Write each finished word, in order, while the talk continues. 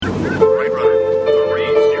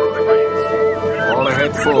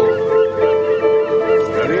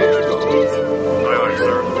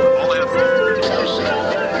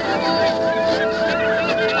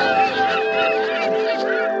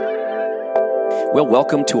Well,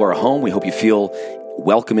 welcome to our home. We hope you feel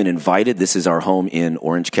welcome and invited. This is our home in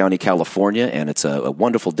Orange County, California, and it's a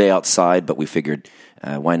wonderful day outside, but we figured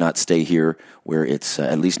why not stay here where it's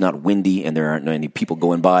at least not windy and there aren't any people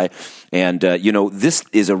going by. And, this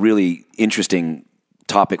is a really interesting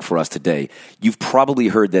topic for us today. You've probably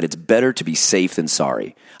heard that it's better to be safe than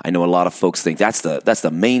sorry. I know a lot of folks think that's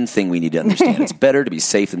the main thing we need to understand. It's better to be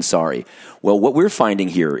safe than sorry. Well, what we're finding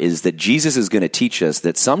here is that Jesus is going to teach us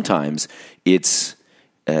that sometimes it's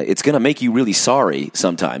going to make you really sorry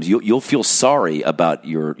sometimes. You'll feel sorry about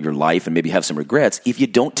your life and maybe have some regrets if you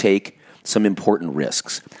don't take some important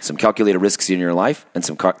risks, some calculated risks in your life and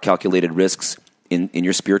some calculated risks in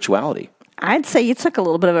your spirituality. I'd say you took a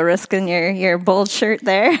little bit of a risk in your bold shirt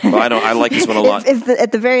there. Well, I like this one a lot.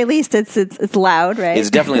 At the very least, it's loud, right? It's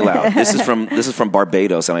definitely loud. This is from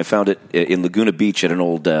Barbados, and I found it in Laguna Beach at an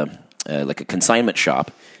old like a consignment shop.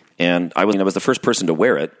 And I was the first person to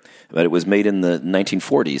wear it, but it was made in the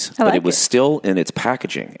 1940s. But it was still in its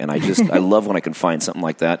packaging, and I love when I can find something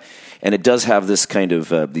like that. And it does have this kind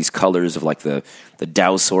of these colors of like the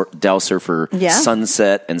Dow Surfer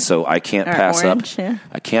sunset, and so I can't pass orange, up.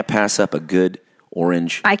 I can't pass up a good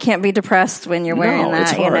orange. I can't be depressed when you're wearing that.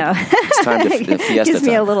 It's hard. It's time to fiesta. Gives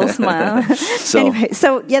me a little smile.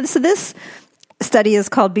 So this study is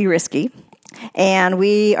called Be Risky. And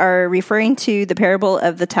we are referring to the parable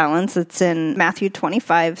of the talents. It's in Matthew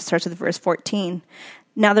 25, starts with verse 14.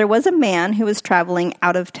 Now there was a man who was traveling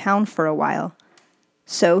out of town for a while.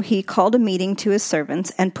 So he called a meeting to his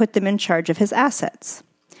servants and put them in charge of his assets.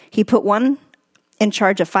 He put one in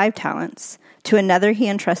charge of 5 talents. To another he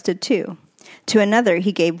entrusted 2. To another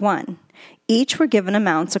he gave 1. Each were given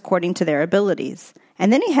amounts according to their abilities.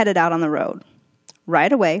 And then he headed out on the road.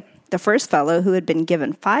 Right away, the first fellow, who had been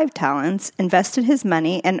given 5 talents, invested his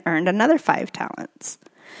money and earned another 5 talents.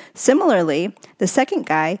 Similarly, the second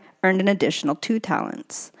guy earned an additional 2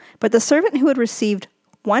 talents. But the servant who had received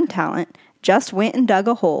 1 talent just went and dug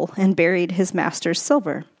a hole and buried his master's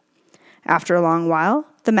silver. After a long while,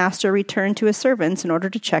 the master returned to his servants in order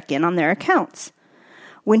to check in on their accounts.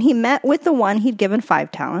 When he met with the one he'd given 5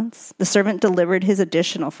 talents, the servant delivered his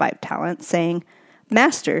additional 5 talents, saying,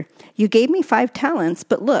 Master, you gave me 5 talents,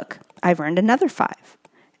 but look, I've earned another 5.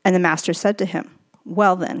 And the master said to him,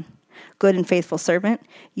 Well then, good and faithful servant,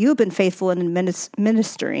 you have been faithful in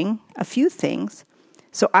administering a few things,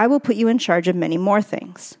 so I will put you in charge of many more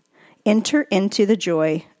things. Enter into the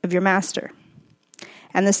joy of your master.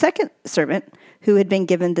 And the second servant, who had been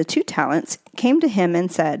given the 2 talents, came to him and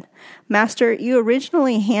said, Master, you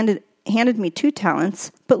originally handed me 2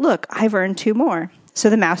 talents, but look, I've earned 2 more. So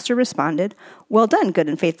the master responded, Well done, good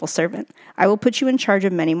and faithful servant. I will put you in charge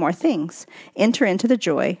of many more things. Enter into the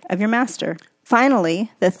joy of your master. Finally,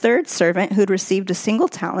 the third servant, who had received a single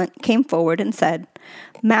talent, came forward and said,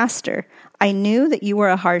 Master, I knew that you were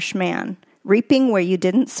a harsh man, reaping where you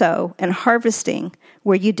didn't sow and harvesting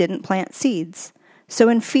where you didn't plant seeds. So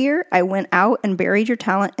in fear, I went out and buried your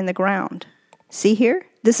talent in the ground. See here,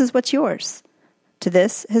 this is what's yours. To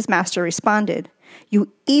this, his master responded, You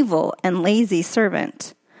evil and lazy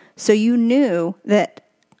servant. So you knew that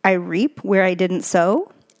I reap where I didn't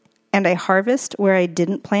sow, and I harvest where I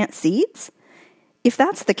didn't plant seeds? If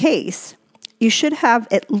that's the case, you should have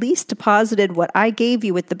at least deposited what I gave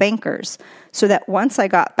you with the bankers, so that once I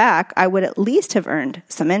got back, I would at least have earned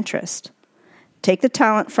some interest. Take the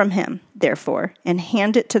talent from him, therefore, and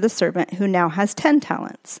hand it to the servant who now has 10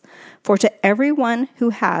 talents. For to everyone who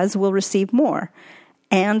has will receive more,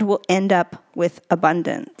 and will end up with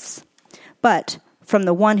abundance. But from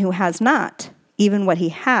the one who has not, even what he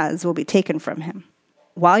has will be taken from him.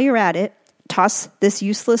 While you're at it, toss this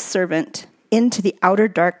useless servant into the outer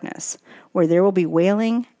darkness, where there will be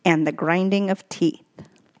wailing and the grinding of teeth.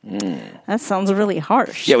 That sounds really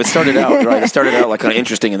harsh. Yeah, it started out, right? It started out like kind of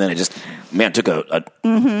interesting, and then it just, took a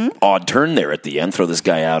odd turn there at the end. Throw this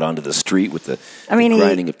guy out onto the street with the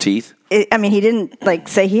grinding of teeth. He didn't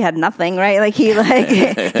say he had nothing, right? He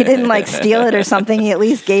didn't steal it or something. He at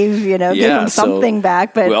least gave him something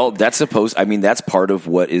back. But that's part of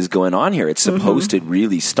what is going on here. It's supposed to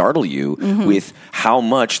really startle you with how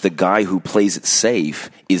much the guy who plays it safe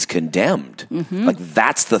is condemned.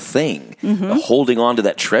 That's the thing. Holding on to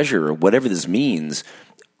that treasure, or whatever this means,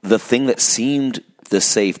 the thing that seemed the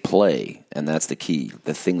safe play, and that's the key.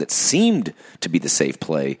 The thing that seemed to be the safe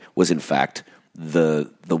play was in fact the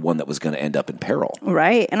one that was going to end up in peril.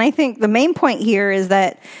 Right. And I think the main point here is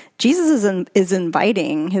that Jesus is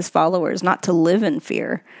inviting his followers not to live in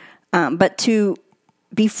fear, but to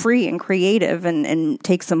be free and creative and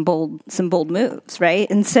take some bold moves, right?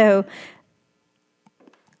 And so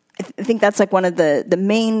I think that's one of the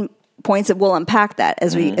main points that we'll unpack that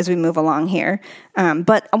as we move along here.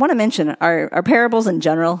 But I want to mention our parables in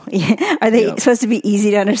general. Are they supposed to be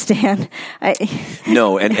easy to understand?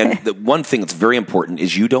 No, and the one thing that's very important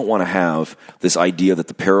is you don't want to have this idea that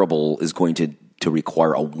the parable is going to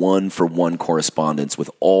require a one-for-one correspondence with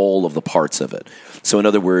all of the parts of it. So in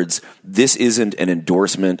other words, this isn't an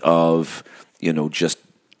endorsement of, just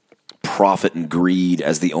profit and greed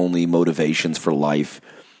as the only motivations for life.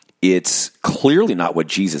 It's clearly not what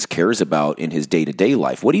Jesus cares about in his day-to-day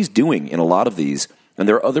life. What he's doing in a lot of these, and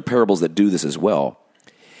there are other parables that do this as well,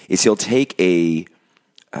 is he'll take a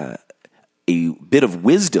bit of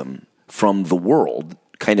wisdom from the world,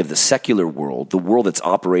 kind of the secular world, the world that's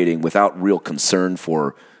operating without real concern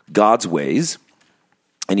for God's ways,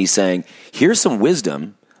 and he's saying, here's some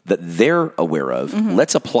wisdom that they're aware of.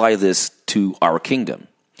 Let's apply this to our kingdom.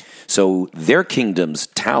 So their kingdom's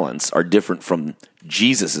talents are different from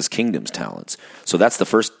Jesus' kingdom's talents. So that's the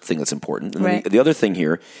first thing that's important. And right. the other thing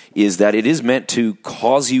here is that it is meant to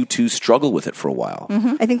cause you to struggle with it for a while.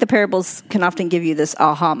 I think the parables can often give you this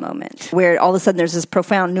aha moment where all of a sudden there's this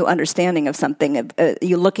profound new understanding of something.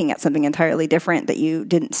 You're looking at something entirely different that you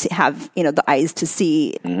didn't have, the eyes to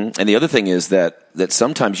see. And the other thing is that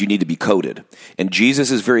sometimes you need to be coded. And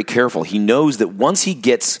Jesus is very careful. He knows that once he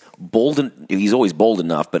gets bold, he's always bold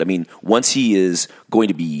enough, but once he is going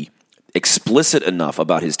to be explicit enough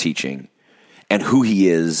about his teaching and who he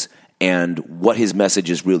is and what his message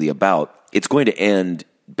is really about, it's going to end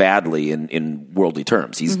badly in worldly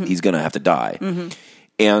terms. He's going to have to die.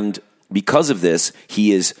 And because of this,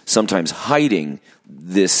 he is sometimes hiding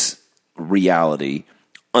this reality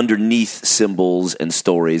underneath symbols and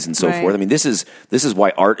stories and so right. forth. This is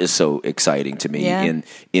why art is so exciting to me. Yeah.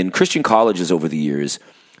 In Christian colleges over the years,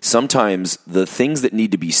 sometimes the things that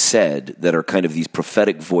need to be said that are kind of these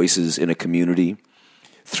prophetic voices in a community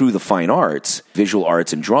through the fine arts, visual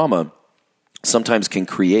arts and drama, sometimes can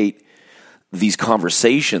create these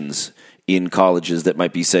conversations in colleges that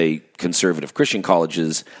might be, say, conservative Christian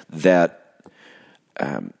colleges that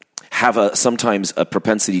have sometimes a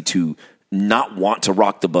propensity to not want to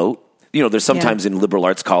rock the boat. There's sometimes in liberal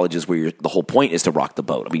arts colleges where the whole point is to rock the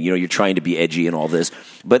boat. You're trying to be edgy and all this.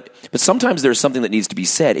 But sometimes there's something that needs to be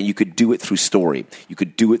said, and you could do it through story. You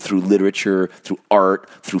could do it through literature, through art,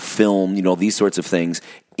 through film, these sorts of things,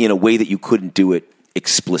 in a way that you couldn't do it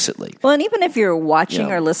explicitly. Well, and even if you're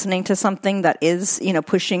watching or listening to something that is,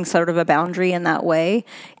 pushing sort of a boundary in that way,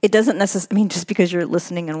 it doesn't necessarily, just because you're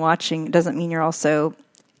listening and watching, it doesn't mean you're also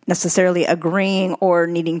necessarily agreeing or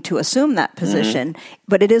needing to assume that position,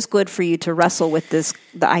 but it is good for you to wrestle with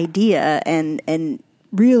the idea and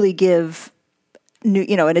really give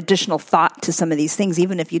an additional thought to some of these things,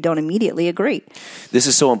 even if you don't immediately agree. This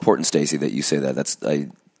is so important, Stacey, that you say that.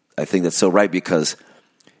 I think that's so right, because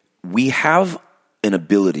we have an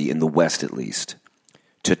ability in the West, at least,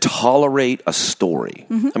 to tolerate a story.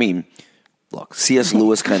 Look, C.S.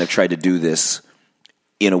 Lewis kind of tried to do this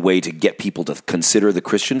in a way to get people to consider the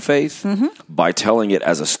Christian faith by telling it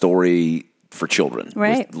as a story for children,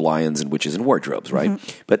 right. with lions and witches and wardrobes, right?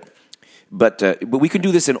 But we can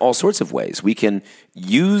do this in all sorts of ways. We can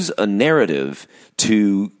use a narrative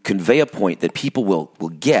to convey a point that people will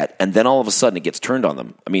get, and then all of a sudden it gets turned on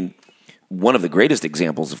them. One of the greatest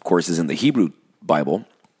examples, of course, is in the Hebrew Bible,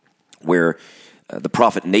 where the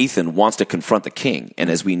prophet Nathan wants to confront the king. And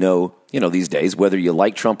as we know, these days, whether you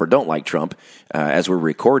like Trump or don't like Trump, as we're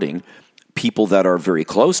recording, people that are very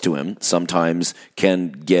close to him sometimes can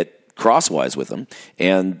get crosswise with him.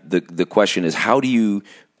 And the question is, how do you,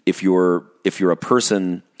 if you're a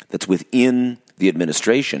person that's within the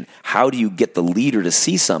administration, how do you get the leader to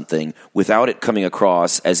see something without it coming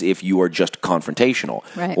across as if you are just confrontational?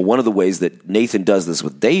 Right. Well, one of the ways that Nathan does this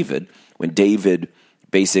with David, when David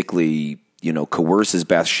basically coerces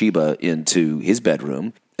Bathsheba into his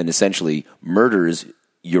bedroom and essentially murders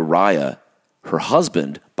Uriah, her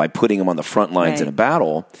husband, by putting him on the front lines right. in a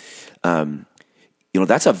battle,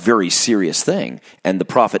 that's a very serious thing. And the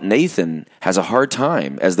prophet Nathan has a hard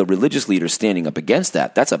time, as the religious leader standing up against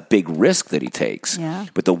that. That's a big risk that he takes. Yeah.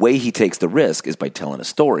 But the way he takes the risk is by telling a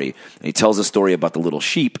story. And he tells a story about the little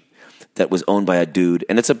sheep that was owned by a dude.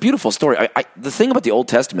 And it's a beautiful story. The thing about the Old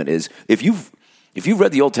Testament is, if you've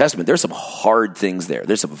read the Old Testament, there's some hard things there.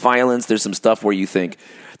 There's some violence. There's some stuff where you think,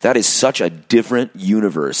 that is such a different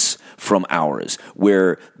universe from ours,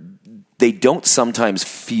 where they don't sometimes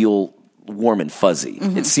feel warm and fuzzy.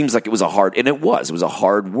 It seems like it was a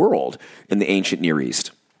hard world in the ancient Near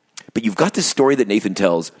East. But you've got this story that Nathan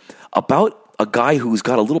tells about a guy who's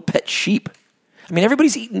got a little pet sheep.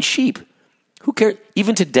 Everybody's eating sheep. Who cares?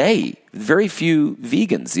 Even today, very few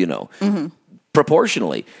vegans,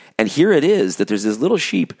 proportionally. And here it is that there's this little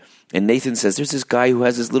sheep, and Nathan says, there's this guy who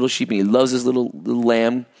has this little sheep, and he loves his little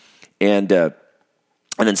lamb, and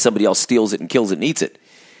then somebody else steals it and kills it and eats it.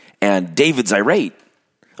 And David's irate.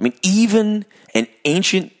 I mean, even an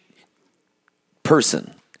ancient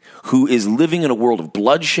person who is living in a world of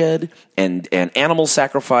bloodshed and animal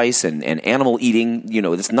sacrifice and animal eating,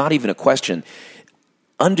 it's not even a question,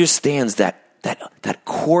 understands that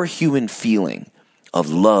core human feeling of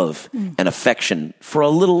love and affection for a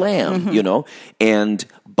little lamb, and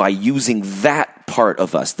by using that part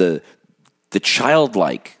of us, the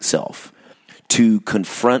childlike self, to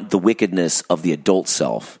confront the wickedness of the adult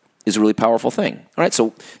self is a really powerful thing. All right,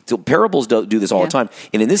 so parables do this all the time,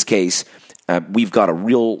 and in this case, we've got a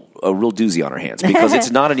real doozy on our hands because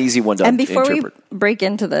it's not an easy one to interpret. And before we break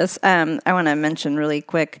into this, I want to mention really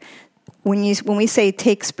quick, when we say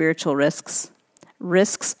take spiritual risks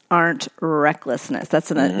aren't recklessness.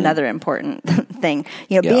 That's another important thing.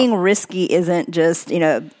 Being risky isn't just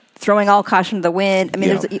throwing all caution to the wind. I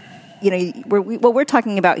mean, there's what we're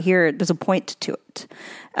talking about here. There's a point to it.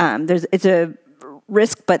 It's a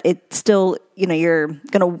risk, but it's still you're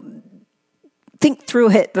going to think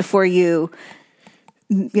through it before you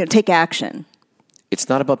take action. It's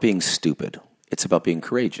not about being stupid. It's about being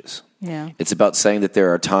courageous. Yeah. It's about saying that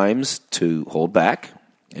there are times to hold back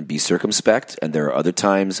and be circumspect, and there are other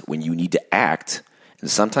times when you need to act, and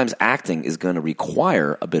sometimes acting is going to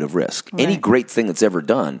require a bit of risk. Right. Any great thing that's ever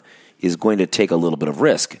done is going to take a little bit of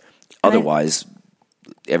risk. Otherwise,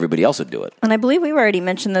 everybody else would do it. And I believe we already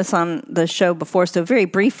mentioned this on the show before, so very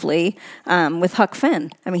briefly, with Huck Finn.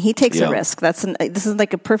 I mean, he takes a risk. This is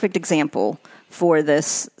like a perfect example for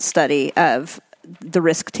this study of the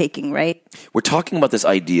risk-taking, right? We're talking about this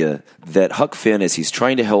idea that Huck Finn, as he's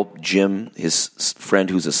trying to help Jim, his friend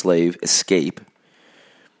who's a slave, escape,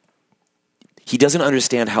 he doesn't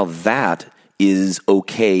understand how that is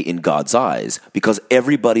okay in God's eyes, because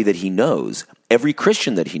everybody that he knows, every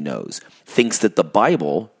Christian that he knows, thinks that the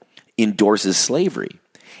Bible endorses slavery.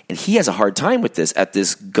 And he has a hard time with this at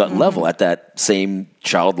this gut level, at that same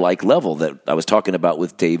childlike level that I was talking about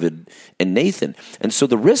with David and Nathan. And so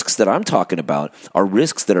the risks that I'm talking about are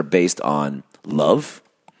risks that are based on love,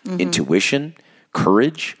 intuition,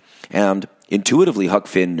 courage. And intuitively, Huck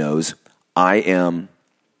Finn knows I'm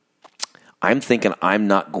thinking I'm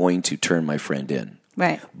not going to turn my friend in.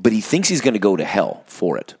 Right. But he thinks he's going to go to hell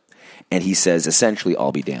for it. And he says, essentially,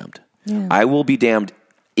 I'll be damned. Yeah. I will be damned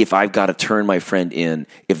if I've got to turn my friend in.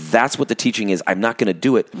 If that's what the teaching is, I'm not going to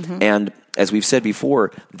do it. And as we've said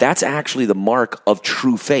before, that's actually the mark of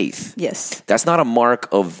true faith. Yes. That's not a mark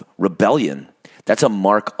of rebellion. That's a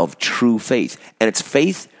mark of true faith. And it's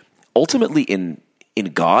faith ultimately in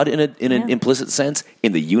God in an implicit sense,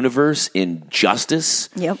 in the universe, in justice,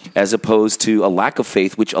 as opposed to a lack of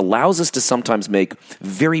faith, which allows us to sometimes make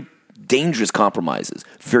very dangerous compromises,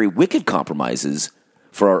 very wicked compromises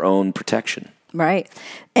for our own protection. Right.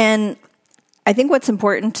 And I think what's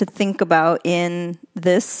important to think about in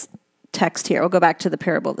this text here, we'll go back to the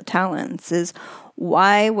parable of the talents, is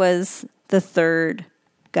why was the third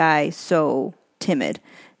guy so timid?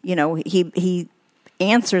 He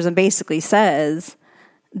answers and basically says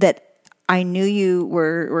that I knew you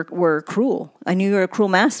were cruel. I knew you were a cruel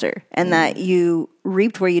master, and that you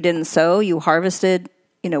reaped where you didn't sow, you harvested,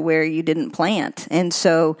 where you didn't plant. And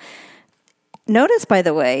so notice, by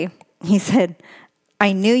the way, he said,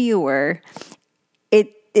 I knew you were.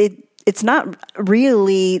 It's not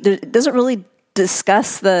really, it doesn't really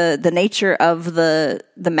discuss the nature of the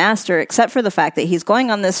master, except for the fact that he's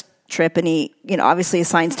going on this trip and he, obviously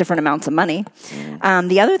assigns different amounts of money.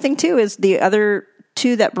 The other thing too is the other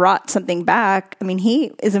two that brought something back. I mean,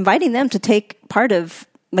 he is inviting them to take part of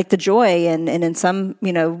like the joy and in some,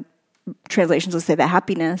 translations will say the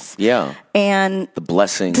happiness. Yeah. And the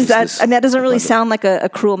blessings. That doesn't really sound like a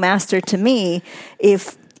cruel master to me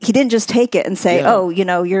if he didn't just take it and say,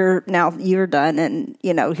 you're done and,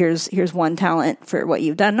 here's one talent for what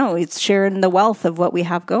you've done. No, it's sharing the wealth of what we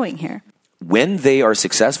have going here. When they are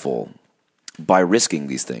successful by risking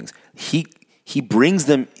these things, he brings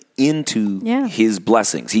them into his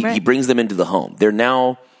blessings. He brings them into the home. They're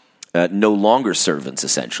now no longer servants,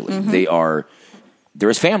 essentially. They're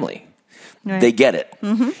his family. Right. They get it.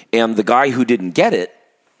 And the guy who didn't get it,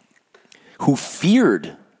 who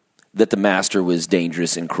feared that the master was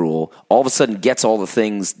dangerous and cruel, all of a sudden gets all the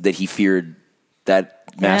things that he feared that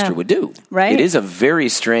master would do. Right. It is a very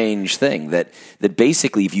strange thing that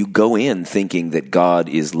basically if you go in thinking that God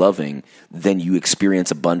is loving, then you experience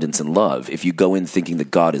abundance and love. If you go in thinking that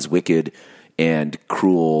God is wicked and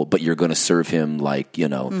cruel, but you're going to serve him like, he's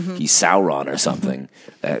Sauron or something.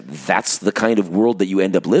 That's the kind of world that you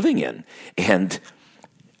end up living in. And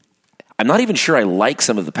I'm not even sure I like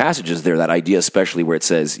some of the passages there, that idea especially where it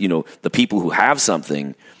says, the people who have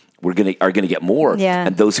something are going to get more,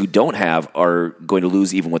 and those who don't have are going to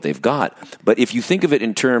lose even what they've got. But if you think of it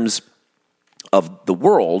in terms of the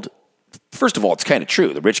world, first of all, it's kind of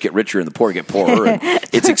true. The rich get richer and the poor get poorer. And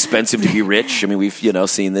it's expensive to be rich. I mean, we've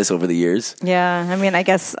seen this over the years. Yeah, I mean, I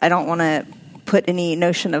guess I don't want to put any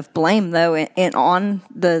notion of blame though on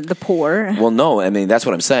the poor. Well, no, I mean that's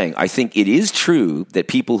what I'm saying. I think it is true that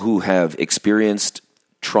people who have experienced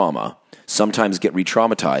trauma sometimes get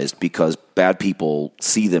re-traumatized because bad people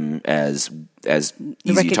see them as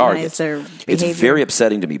easy targets. It's very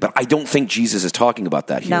upsetting to me, but I don't think Jesus is talking about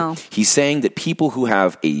that here. No. He's saying that people who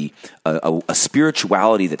have a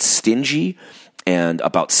spirituality that's stingy and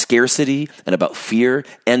about scarcity and about fear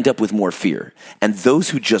end up with more fear. And those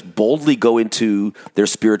who just boldly go into their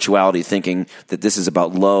spirituality thinking that this is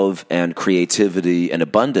about love and creativity and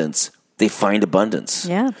abundance, they find abundance.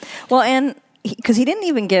 Yeah. Well, and because he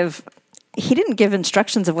didn't give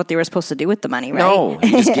instructions of what they were supposed to do with the money, right? No, he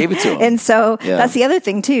just gave it to them. And so that's the other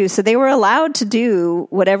thing too. So they were allowed to do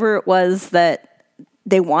whatever it was that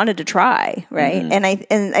they wanted to try, right? Mm-hmm.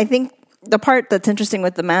 And I think the part that's interesting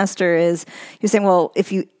with the master is you're saying, well,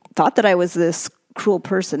 if you thought that I was this cruel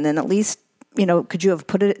person, then at least, could you have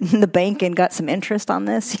put it in the bank and got some interest on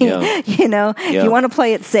this? You want to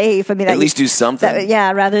play it safe. I mean, at least do something.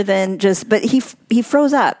 Rather than just, but he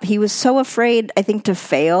froze up. He was so afraid, I think, to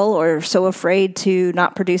fail or so afraid to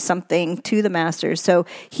not produce something to the master. So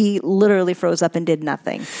he literally froze up and did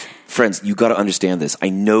nothing. Friends, you got to understand this. I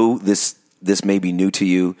know this may be new to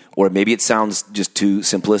you, or maybe it sounds just too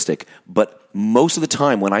simplistic, but most of the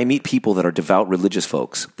time when I meet people that are devout religious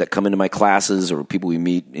folks that come into my classes or people we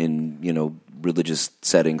meet in, religious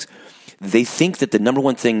settings, they think that the number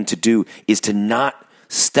one thing to do is to not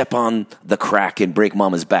step on the crack and break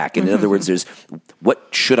mama's back. And in other words, there's what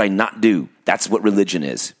should I not do? That's what religion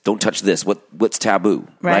is. Don't touch this. What's taboo,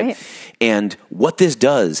 right? And what this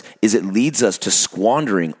does is it leads us to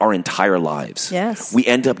squandering our entire lives. Yes. We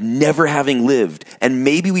end up never having lived. And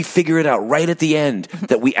maybe we figure it out right at the end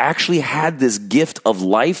that we actually had this gift of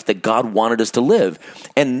life that God wanted us to live.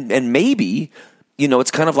 And maybe,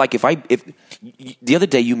 it's kind of like if the other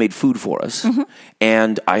day you made food for us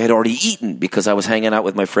and I had already eaten because I was hanging out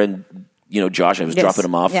with my friend, Josh, I was dropping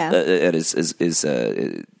him off at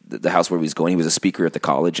the house where he was going. He was a speaker at the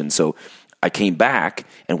college. And so I came back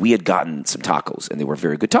and we had gotten some tacos and they were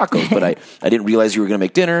very good tacos, but I didn't realize you were going to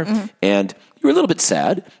make dinner and you were a little bit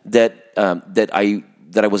sad that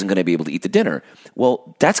I wasn't going to be able to eat the dinner.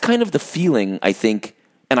 Well, that's kind of the feeling I think,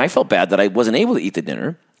 and I felt bad that I wasn't able to eat the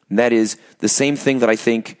dinner. And that is the same thing that I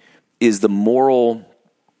think is the moral,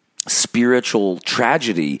 spiritual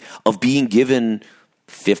tragedy of being given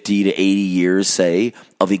 50 to 80 years, say,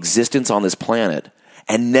 of existence on this planet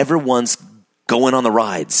and never once going on the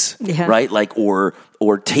rides, right? Like, or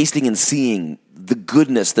tasting and seeing the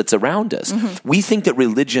goodness that's around us. We think that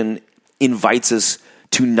religion invites us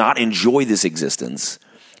to not enjoy this existence.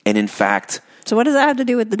 And in fact... So what does that have to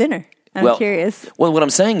do with the dinner? I'm curious. Well, what I'm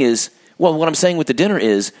saying with the dinner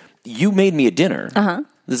is, you made me a dinner.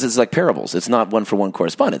 This is like parables. It's not one-for-one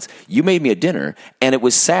correspondence. You made me a dinner, and it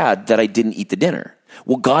was sad that I didn't eat the dinner.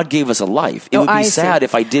 Well, God gave us a life. It would be sad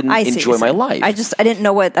if I didn't enjoy my life. I didn't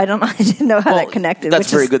know I didn't know how that connected.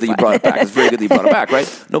 That's very good that you brought it back. It's very good that you brought it back,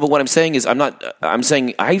 right? No, but what I'm saying is I'm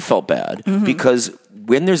saying I felt bad because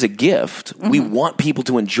when there's a gift, we want people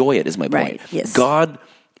to enjoy it, is my point. Right. Yes.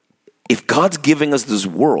 If God's giving us this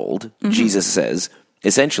world, Jesus says,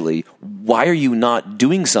 essentially, why are you not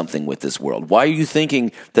doing something with this world? Why are you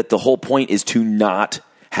thinking that the whole point is to not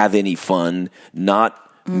have any fun, not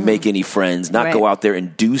make any friends, not go out there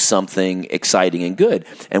and do something exciting and good?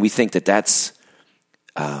 And we think that that's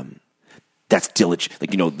diligent.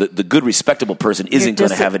 Like, the good, respectable person isn't going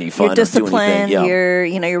to have any fun. You're disciplined.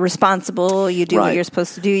 You're responsible. You do what you're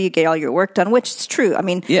supposed to do. You get all your work done, which is true. I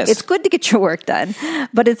mean, it's good to get your work done,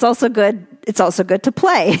 but it's also good. It's also good to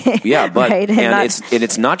play. Yeah, but right?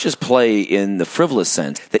 it's not just play in the frivolous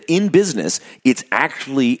sense. That in business, it's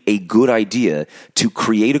actually a good idea to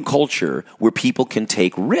create a culture where people can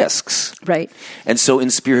take risks. Right. And so in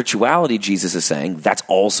spirituality, Jesus is saying that's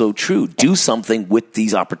also true. Do something with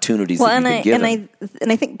these opportunities that you've been given.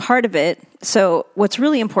 And I think part of it, so what's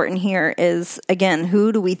really important here is, again,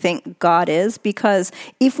 who do we think God is? Because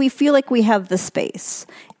if we feel like we have the space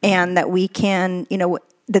and that we can,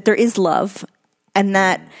 that there is love and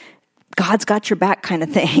that God's got your back kind of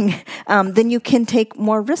thing, then you can take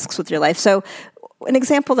more risks with your life. So an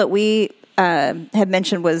example that we had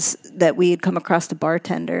mentioned was that we had come across a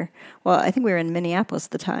bartender. Well, I think we were in Minneapolis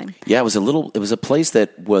at the time. Yeah, it was a place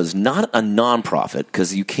that was not a nonprofit,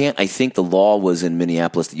 because you can't, I think the law was in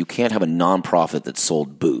Minneapolis that you can't have a nonprofit that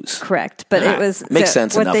sold booze. Correct. But it was, makes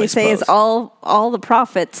sense what enough, they I say is suppose. all the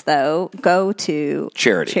profits, though, go to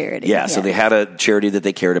charity. Yeah, so they had a charity that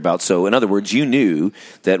they cared about. So in other words, you knew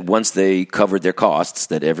that once they covered their costs,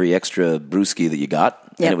 that every extra brewski that you got,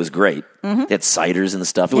 and it was great. Mm-hmm. They had ciders and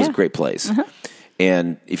stuff. It was a great place. Mm-hmm.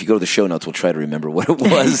 And if you go to the show notes, we'll try to remember what it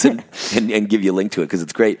was and give you a link to it, because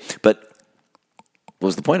it's great. But what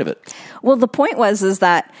was the point of it? Well, the point is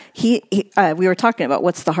that we were talking about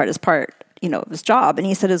what's the hardest part, of his job, and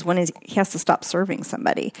he said is when he has to stop serving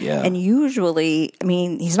somebody. Yeah. And usually,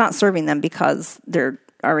 he's not serving them because they're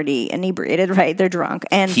already inebriated, right? They're drunk,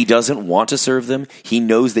 and he doesn't want to serve them. He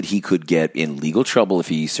knows that he could get in legal trouble if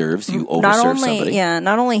he serves. You overserve somebody. Yeah,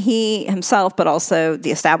 not only he himself, but also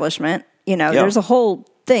the establishment. There's a whole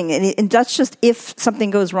thing, and that's just if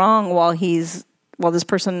something goes wrong while this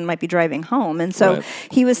person might be driving home. And so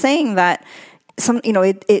he was saying that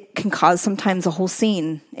it can cause sometimes a whole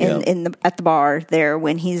scene at the bar there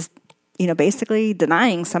when he's basically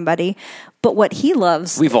denying somebody. But what he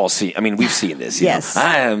loves... We've seen this. Yes.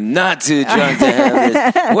 I am not too drunk to have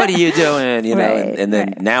this. What are you doing? Right, and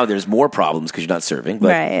then now there's more problems because you're not serving.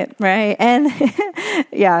 But. Right. And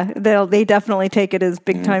they definitely take it as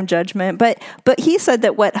big time judgment. But he said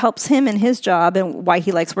that what helps him in his job and why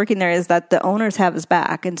he likes working there is that the owners have his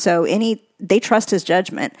back. And so they trust his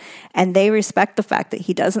judgment, and they respect the fact that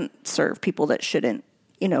he doesn't serve people that shouldn't,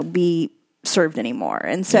 be served anymore.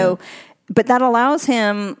 And so, but that allows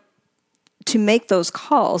him to make those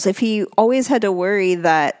calls. If he always had to worry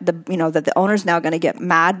that the owner's now going to get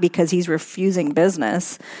mad because he's refusing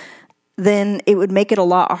business, then it would make it a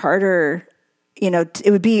lot harder. It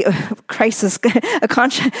would be a crisis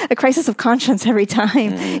of conscience every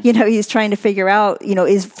time. He's trying to figure out,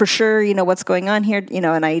 is for sure, what's going on here,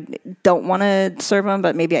 and I don't want to serve him,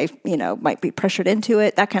 but maybe I, might be pressured into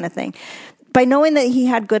it, that kind of thing. By knowing that he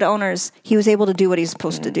had good owners, he was able to do what he's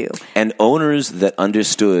supposed to do. And owners that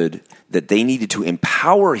understood that they needed to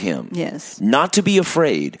empower him, not to be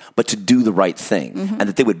afraid, but to do the right thing, and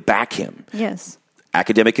that they would back him. Yes.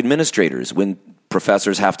 Academic administrators, when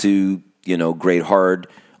professors have to, grade hard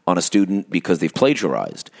on a student because they've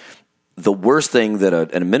plagiarized, the worst thing that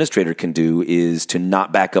an administrator can do is to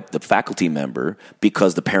not back up the faculty member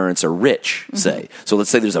because the parents are rich, say. So let's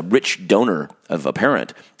say there's a rich donor of a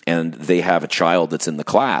parent, and they have a child that's in the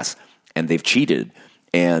class, and they've cheated,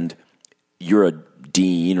 and you're a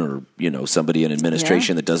dean or somebody in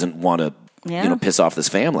administration that doesn't want to piss off this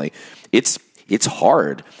family. It's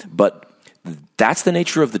hard, but that's the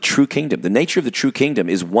nature of the true kingdom. The nature of the true kingdom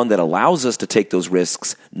is one that allows us to take those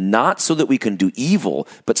risks, not so that we can do evil,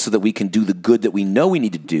 but so that we can do the good that we know we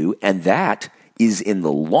need to do, and that is in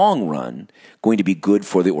the long run going to be good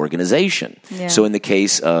for the organization. Yeah. So in the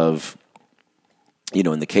case of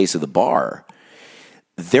the bar,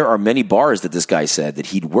 there are many bars that this guy said that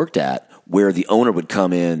he'd worked at where the owner would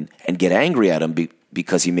come in and get angry at him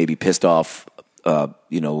because he maybe pissed off a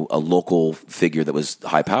local figure that was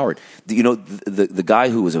high powered. The guy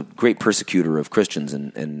who was a great persecutor of Christians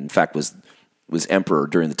and in fact was emperor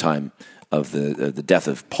during the time of the death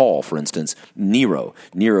of Paul, for instance, Nero,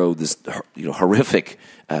 this horrific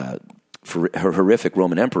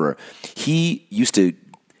Roman emperor. He used to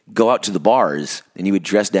go out to the bars and he would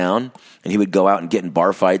dress down and he would go out and get in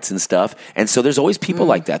bar fights and stuff. And so there's always people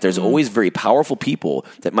like that. There's always very powerful people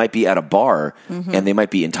that might be at a bar and they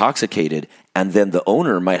might be intoxicated, and then the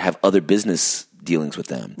owner might have other business dealings with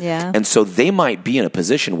them. Yeah. And so they might be in a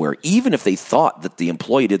position where even if they thought that the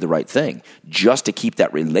employee did the right thing, just to keep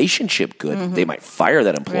that relationship good, they might fire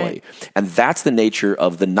that employee. Right. And that's the nature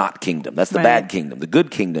of the not kingdom. That's the bad kingdom. The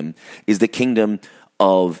good kingdom is the kingdom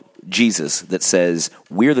of Jesus that says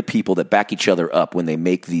we're the people that back each other up when they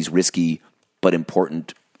make these risky but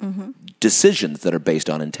important decisions that are based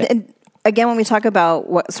on intent. And again, when we talk about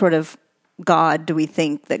what sort of God do we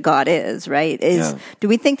think that God is, right? Do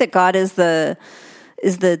we think that God is the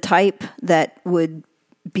type that would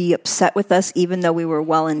be upset with us even though we were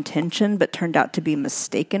well-intentioned but turned out to be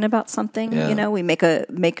mistaken about something? Yeah. We make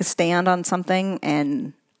a stand on something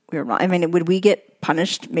and we were wrong. I mean, would we get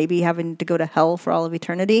punished maybe having to go to hell for all of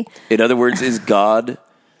eternity? In other words, is God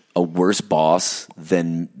a worse boss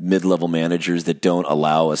than mid-level managers that don't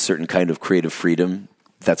allow a certain kind of creative freedom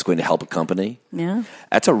that's going to help a company? Yeah.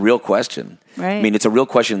 That's a real question. Right. I mean, it's a real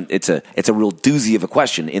question. It's a real doozy of a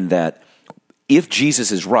question in that if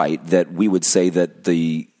Jesus is right, that we would say that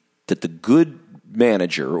the good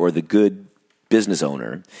manager or the good business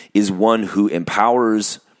owner is one who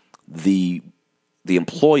empowers the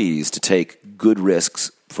employees to take good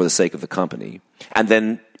risks for the sake of the company, and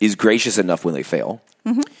then is gracious enough when they fail,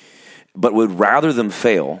 but would rather them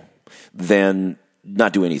fail than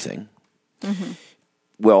not do anything.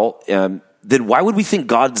 Well, then why would we think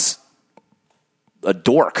God's a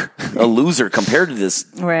dork, a loser compared to this,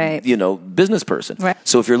 business person? Right.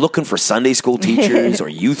 So if you're looking for Sunday school teachers or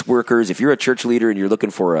youth workers, if you're a church leader and you're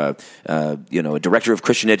looking for a director of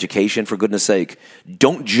Christian education, for goodness sake,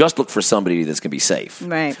 don't just look for somebody that's going to be safe.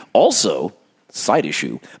 Right. Also, side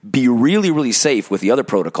issue, be really, really safe with the other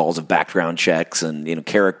protocols of background checks and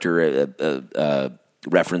character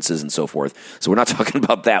references and so forth. So we're not talking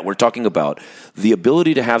about that. We're talking about the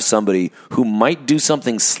ability to have somebody who might do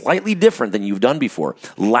something slightly different than you've done before.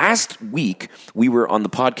 Last week, we were on the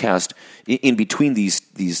podcast, in between these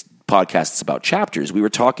podcasts about chapters, we were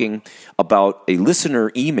talking about a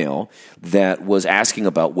listener email that was asking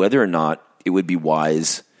about whether or not it would be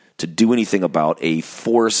wise to do anything about a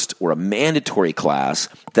forced or a mandatory class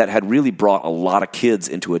that had really brought a lot of kids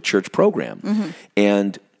into a church program.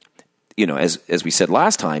 And as we said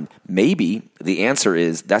last time, maybe the answer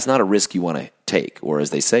is that's not a risk you want to take, or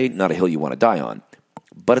as they say, not a hill you want to die on.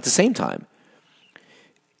 But at the same time,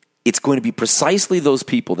 it's going to be precisely those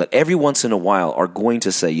people that every once in a while are going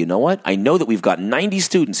to say, you know what, I know that we've got 90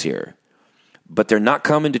 students here, but they're not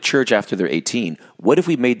coming to church after they're 18. What if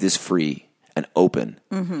we made this free and open,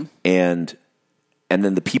 and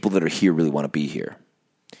then the people that are here really want to be here?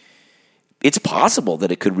 It's possible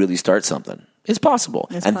that it could really start something. It's possible.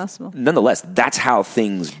 It's possible. Nonetheless, that's how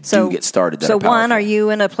things do get started. So one, are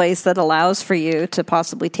you in a place that allows for you to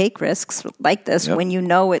possibly take risks like this when you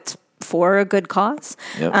know it's for a good cause?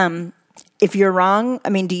 If you're wrong,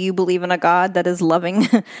 do you believe in a God that is loving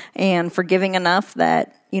and forgiving enough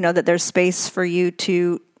that, that there's space for you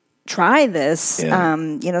to try this,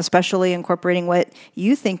 especially incorporating what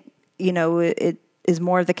you think, it is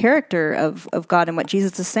more of the character of God and what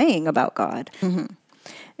Jesus is saying about God.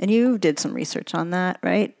 And you did some research on that,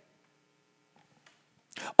 right?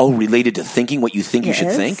 Oh, related to thinking what you think you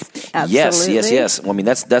should think? Absolutely. Yes. Well,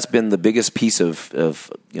 that's been the biggest piece of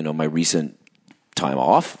my recent time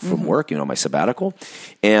off from work, my sabbatical.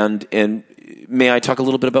 And may I talk a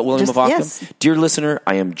little bit about William of Ockham? Yes. Dear listener,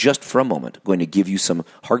 I am just for a moment going to give you some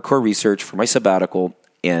hardcore research for my sabbatical.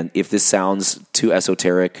 And if this sounds too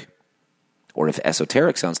esoteric, or if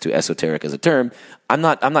esoteric sounds too esoteric as a term, I'm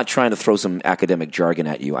not trying to throw some academic jargon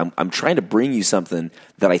at you. I'm trying to bring you something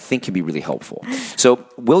that I think can be really helpful. So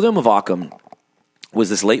William of Ockham was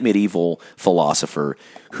this late medieval philosopher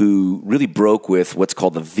who really broke with what's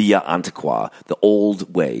called the Via Antiqua, the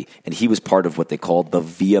old way, and he was part of what they called the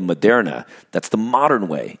Via Moderna. That's the modern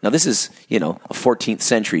way. Now this is, a 14th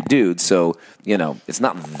century dude, so, it's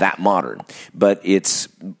not that modern, but it's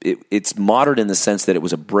modern in the sense that it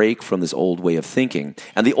was a break from this old way of thinking.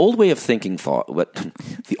 And the old way of thinking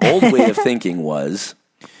was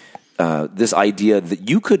this idea that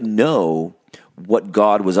you could know what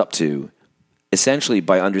God was up to essentially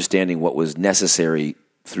by understanding what was necessary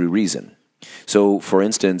through reason. So, for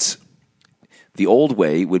instance, the old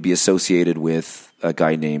way would be associated with a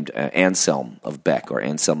guy named Anselm of Bec, or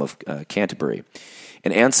Anselm of Canterbury.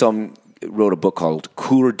 And Anselm wrote a book called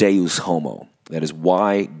Cur Deus Homo, that is,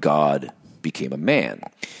 why God became a man.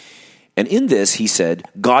 And in this, he said,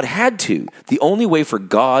 God had to. The only way for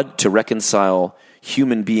God to reconcile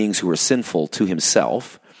human beings who were sinful to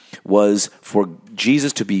himself was for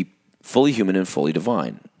Jesus to be fully human and fully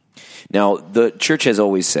divine. Now, the church has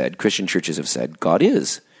always said, Christian churches have said, God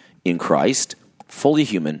is, in Christ, fully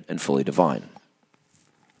human and fully divine.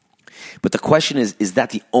 But the question is that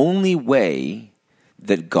the only way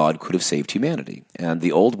that God could have saved humanity? And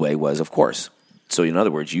the old way was, of course. So in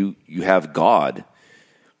other words, you have God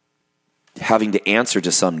having to answer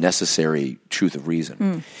to some necessary truth of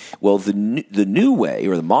reason. Well, the new way,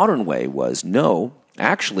 or the modern way, was, no,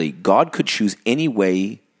 actually, God could choose any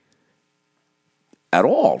way at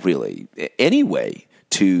all, really, any way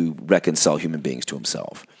to reconcile human beings to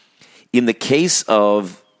himself. In the case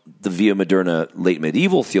of the Via Moderna late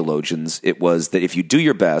medieval theologians, it was that if you do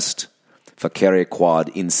your best, facere quod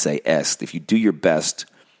inse est, if you do your best,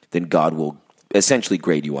 then God will essentially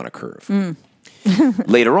grade you on a curve.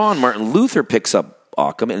 Later on, Martin Luther picks up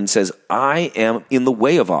Occam and says, I am in the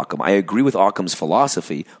way of Occam. I agree with Occam's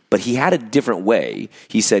philosophy, but he had a different way.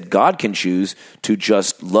 He said God can choose to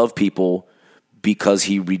just love people because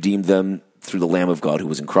he redeemed them through the Lamb of God who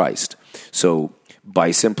was in Christ. So by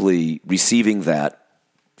simply receiving that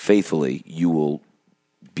faithfully, you will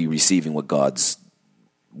be receiving what God's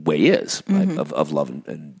way is, right? of love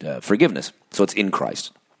and forgiveness. So it's in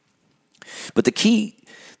Christ. But the key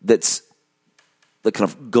that's kind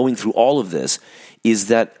of going through all of this is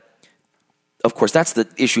that, of course, that's the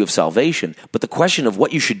issue of salvation, but the question of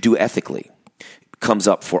what you should do ethically comes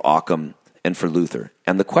up for Occam and for Luther.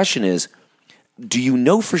 And the question is, do you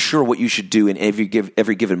know for sure what you should do in every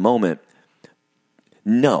given moment?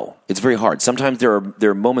 No, it's very hard. Sometimes there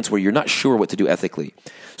are moments where you're not sure what to do ethically.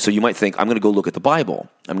 So you might think, I'm going to go look at the Bible.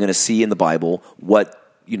 I'm going to see in the Bible what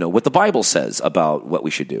the Bible says about what we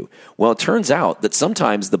should do. Well, it turns out that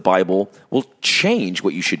sometimes the Bible will change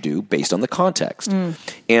what you should do based on the context.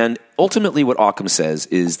 And ultimately what Occam says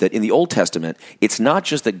is that in the Old Testament, it's not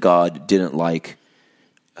just that God didn't like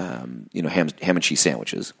ham and cheese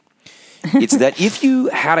sandwiches. It's that if you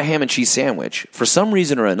had a ham and cheese sandwich, for some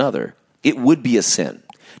reason or another, it would be a sin.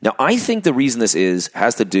 Now, I think the reason this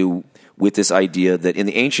has to do with this idea that in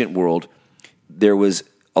the ancient world, there was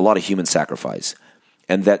a lot of human sacrifice,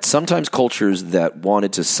 and that sometimes cultures that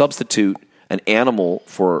wanted to substitute an animal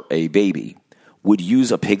for a baby would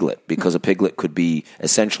use a piglet, because a piglet could be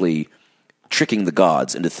essentially tricking the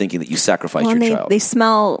gods into thinking that you sacrificed your child. They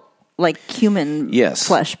smell like human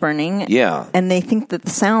flesh burning. Yeah. And they think that the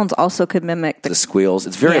sounds also could mimic the squeals.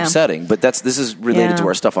 It's very upsetting, but this is related to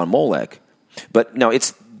our stuff on Molech. But now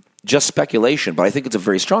it's just speculation, but I think it's a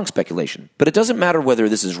very strong speculation. But it doesn't matter whether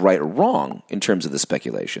this is right or wrong in terms of the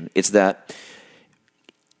speculation. It's that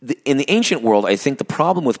in the ancient world, I think the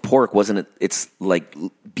problem with pork wasn't it's like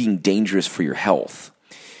being dangerous for your health.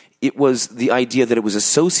 It was the idea that it was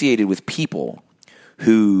associated with people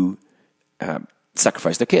who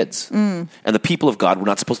sacrificed their kids. And the people of God were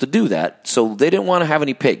not supposed to do that, so they didn't want to have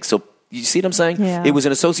any pigs. So you see what I'm saying? Yeah. It was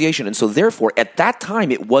an association, and so therefore, at that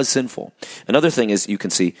time, it was sinful. Another thing is, you can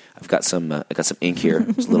see, I got some ink here.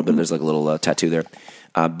 There's a little bit. There's like a little tattoo there.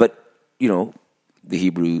 But the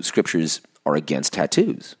Hebrew scriptures are against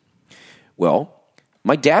tattoos. Well,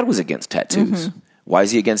 my dad was against tattoos. Why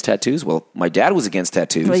is he against tattoos? Well, my dad was against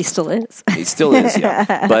tattoos. Well, he still is. He still is,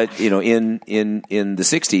 yeah. But in the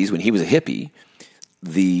 60s, when he was a hippie,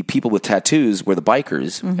 the people with tattoos were the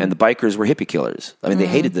bikers, and the bikers were hippie killers. I mean, they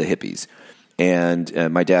hated the hippies.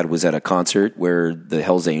 And my dad was at a concert where the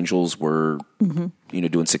Hells Angels were,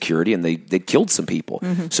 doing security, and they killed some people.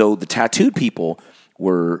 So the tattooed people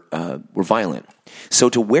were violent. So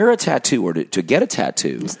to wear a tattoo or to get a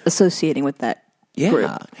tattoo, associating with that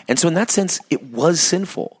group. And so in that sense, it was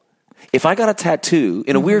sinful. If I got a tattoo,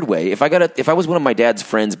 in a weird way, if I was one of my dad's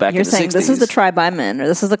friends back in the 60s. You're saying, this is the tribe I'm in, or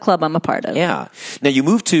this is the club I'm a part of. Yeah. Now, you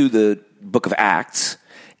move to the book of Acts,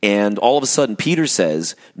 and all of a sudden, Peter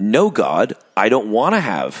says, no, God, I don't want to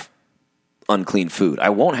have unclean food. I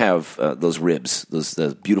won't have those ribs, those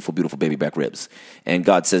beautiful, beautiful baby back ribs. And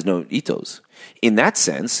God says, no, eat those. In that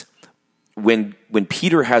sense, when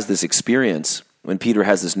Peter has this experience, when Peter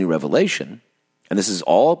has this new revelation, and this is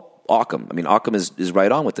all Occam. I mean, Occam is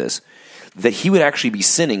right on with this, that he would actually be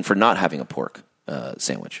sinning for not having a pork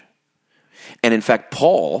sandwich. And in fact,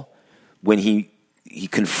 Paul, when he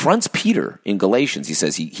confronts Peter in Galatians, he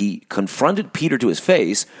says he confronted Peter to his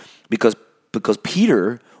face because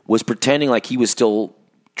Peter was pretending like he was still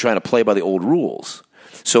trying to play by the old rules.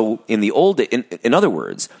 So in other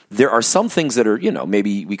words, there are some things that are,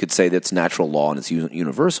 maybe we could say that's natural law and it's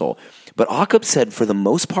universal. But Occam said, for the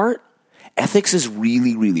most part, ethics is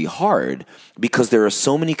really, really hard because there are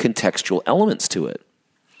so many contextual elements to it.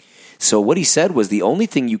 So what he said was the only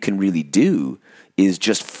thing you can really do is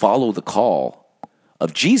just follow the call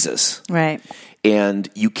of Jesus. Right. And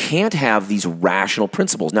you can't have these rational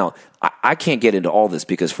principles. Now, I can't get into all this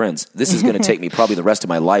because, friends, this is going to take me probably the rest of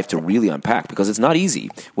my life to really unpack because it's not easy.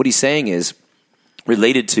 What he's saying is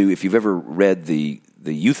related to, if you've ever read the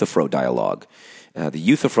Euthyphro dialogue. The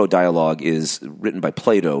Euthyphro dialogue is written by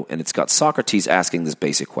Plato, and it's got Socrates asking this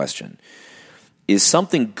basic question. Is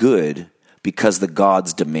something good because the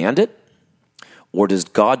gods demand it? Or does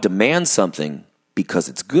God demand something because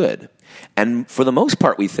it's good? And for the most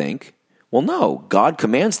part, we think, well, no, God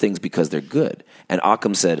commands things because they're good. And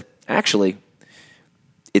Occam said, actually,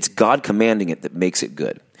 it's God commanding it that makes it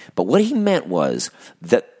good. But what he meant was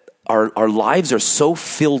that our lives are so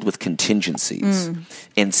filled with contingencies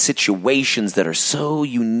and situations that are so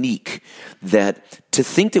unique that to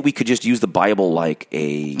think that we could just use the Bible like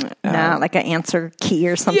like an answer key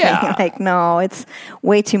or something. Yeah. Like, no, it's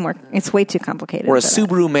way too complicated. Or a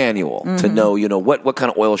Subaru manual to know, what kind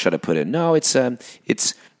of oil should I put in? No, it's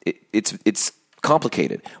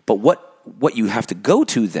complicated. But what you have to go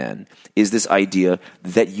to then is this idea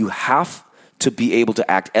that you have to be able to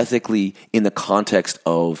act ethically in the context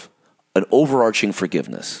of an overarching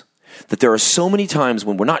forgiveness. That there are so many times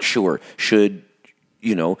when we're not sure, should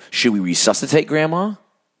we resuscitate grandma?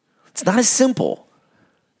 It's not as simple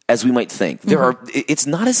as we might think. It's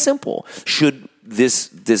not as simple. Should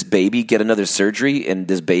this baby get another surgery and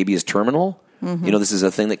this baby is terminal? This is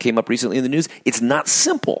a thing that came up recently in the news. It's not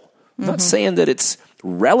simple. I'm not saying that it's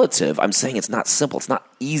relative. I'm saying it's not simple. It's not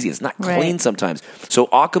easy. It's not clean sometimes. So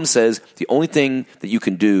Occam says the only thing that you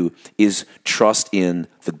can do is trust in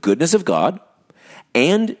the goodness of God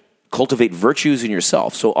and cultivate virtues in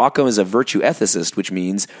yourself. So Occam is a virtue ethicist, which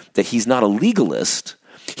means that he's not a legalist.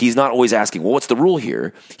 He's not always asking, well, what's the rule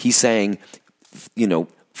here? He's saying,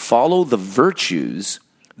 follow the virtues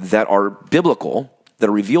that are biblical, that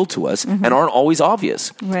are revealed to us, and aren't always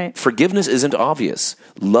obvious. Right. Forgiveness isn't obvious.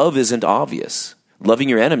 Love isn't obvious. Loving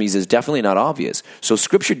your enemies is definitely not obvious. So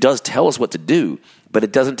Scripture does tell us what to do, but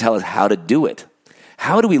it doesn't tell us how to do it.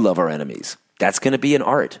 How do we love our enemies? That's going to be an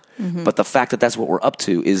art. But the fact that that's what we're up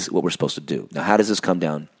to is what we're supposed to do. Now, how does this come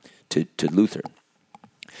down to Luther?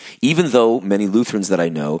 Even though many Lutherans that I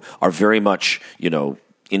know are very much,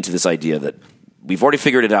 into this idea that we've already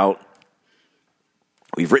figured it out,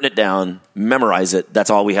 we've written it down, memorize it,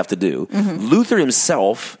 that's all we have to do. Luther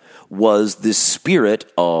himself was this spirit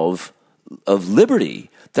of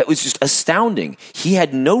liberty that was just astounding. He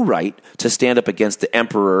had no right to stand up against the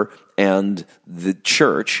emperor and the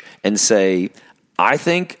church and say, I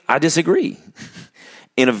think I disagree,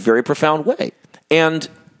 in a very profound way. And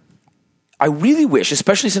I really wish,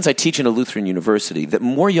 especially since I teach in a Lutheran university, that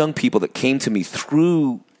more young people that came to me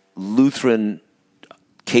through Lutheran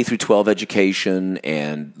K through 12 education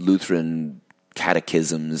and Lutheran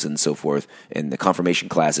catechisms and so forth, and the confirmation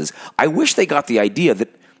classes, I wish they got the idea that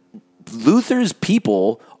Luther's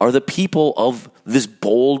people are the people of this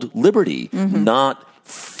bold liberty, not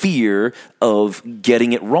fear of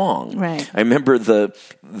getting it wrong. Right. I remember the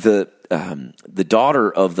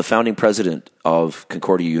daughter of the founding president of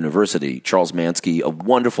Concordia University, Charles Mansky, a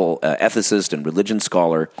wonderful ethicist and religion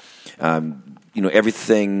scholar.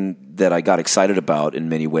 Everything that I got excited about in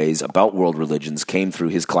many ways about world religions came through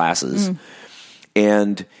his classes,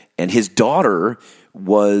 and his daughter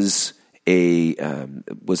was a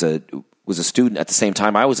student at the same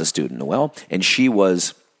time I was a student, Noel, and she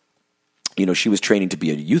was training to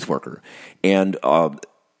be a youth worker, and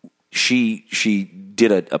she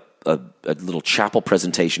did a little chapel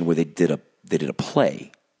presentation where they did a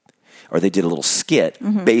play, or they did a little skit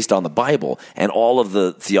based on the Bible, and all of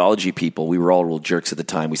the theology people, we were all real jerks at the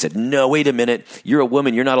time. We said, "No, wait a minute, you're a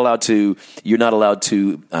woman. You're not allowed to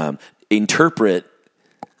interpret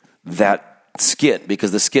that skit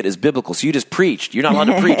because the skit is biblical. So you just preached. You're not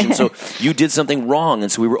allowed to preach. And so you did something wrong."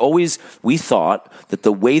 And so we thought that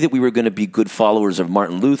the way that we were going to be good followers of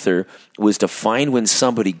Martin Luther was to find when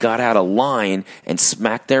somebody got out of line and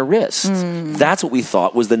smack their wrist. That's what we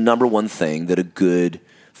thought was the number one thing that a good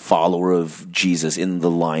follower of Jesus in the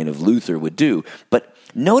line of Luther would do. But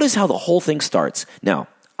notice how the whole thing starts. Now,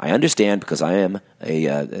 I understand because I am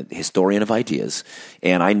a historian of ideas,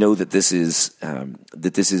 and I know that this is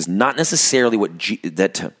not necessarily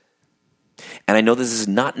and I know this is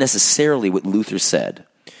not necessarily what Luther said,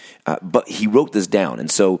 but he wrote this down. And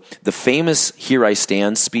so the famous "Here I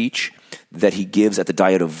Stand" speech that he gives at the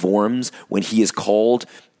Diet of Worms, when he is called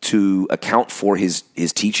to account for his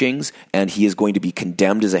teachings, and he is going to be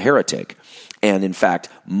condemned as a heretic, and in fact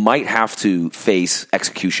might have to face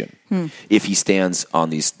execution if he stands on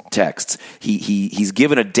these texts. He's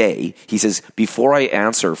given a day. He says, before I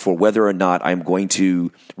answer for whether or not I'm going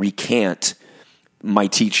to recant my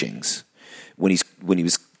teachings, when he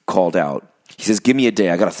was called out, he says, give me a day.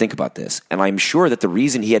 I got to think about this. And I'm sure that the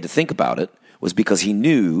reason he had to think about it was because he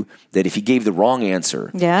knew that if he gave the wrong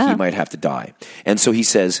answer, he might have to die. And so he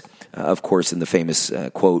says, of course, in the famous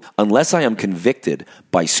quote, "Unless I am convicted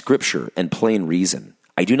by Scripture and plain reason,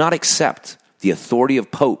 I do not accept the authority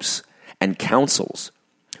of popes and councils,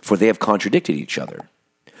 for they have contradicted each other.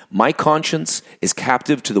 My conscience is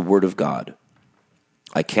captive to the word of God.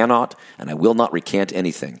 I cannot and I will not recant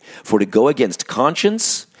anything, for to go against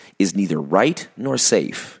conscience is neither right nor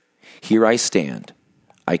safe. Here I stand.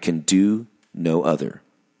 I can do no other.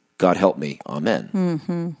 God help me.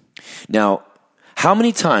 Amen." Now, how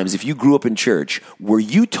many times, if you grew up in church, were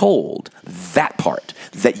you told that part,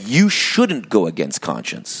 that you shouldn't go against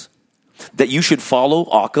conscience, that you should follow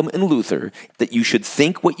Occam and Luther, that you should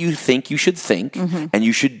think what you think you should think, and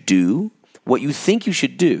you should do what you think you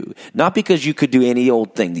should do, not because you could do any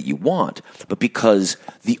old thing that you want, but because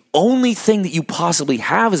the only thing that you possibly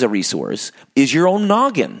have as a resource is your own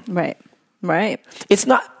noggin. Right. It's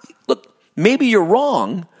not, look, maybe you're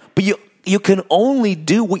wrong, but you can only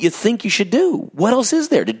do what you think you should do. What else is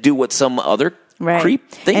there to do what some other creep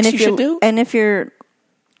thinks you should do? And if you're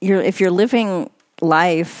living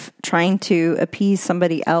life trying to appease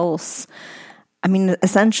somebody else, I mean,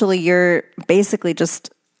 essentially you're basically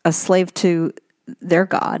just a slave to their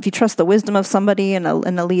God. If you trust the wisdom of somebody and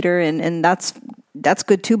a leader, and that's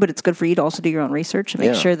good too, but it's good for you to also do your own research and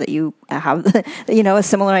make sure that you have, a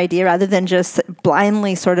similar idea rather than just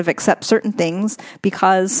blindly sort of accept certain things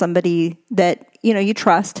because somebody that, you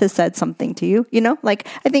trust has said something to you, like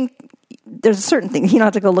I think there's a certain thing, you don't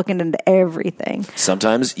have to go looking into everything.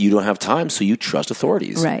 Sometimes you don't have time, so you trust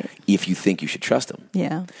authorities. Right. If you think you should trust them.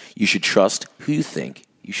 Yeah. You should trust who you think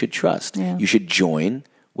you should trust. Yeah. You should join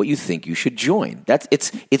what you think you should join.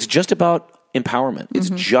 It's just about empowerment. It's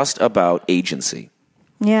just about agency.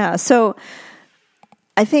 Yeah. So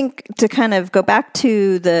I think to kind of go back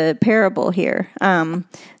to the parable here.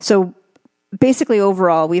 So basically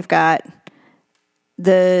overall, we've got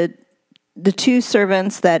the two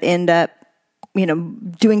servants that end up,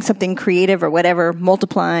 doing something creative or whatever,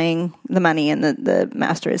 multiplying the money, and the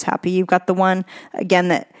master is happy. You've got the one, again,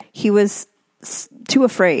 that he was too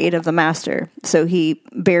afraid of the master, so he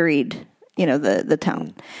buried, the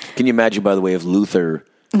talent. Can you imagine, by the way, if Luther,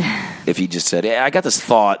 if he just said, hey, I got this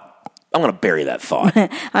thought, I'm going to bury that thought. Yeah.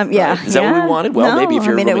 Right? Is that what we wanted? Well, maybe if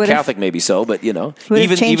you're a Roman Catholic, maybe so, but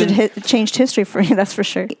changed history for you, that's for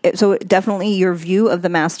sure. So definitely your view of the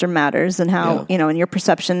master matters, and how, and your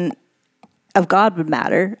perception of God would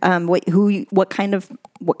matter. What kind of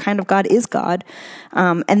God is God?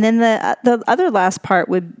 And then the other last part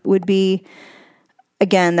would be,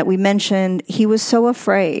 again, that we mentioned, he was so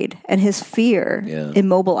afraid, and his fear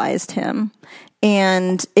immobilized him.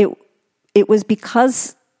 And it was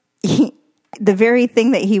because the very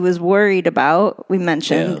thing that he was worried about, we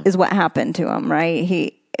mentioned, is what happened to him, right?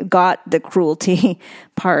 He got the cruelty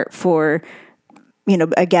part for,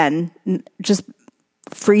 again, just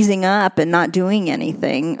freezing up and not doing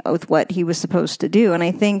anything with what he was supposed to do. And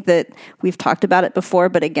I think that we've talked about it before,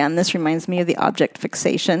 but again, this reminds me of the object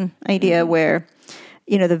fixation idea where,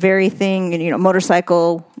 the very thing,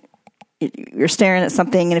 motorcycle, you're staring at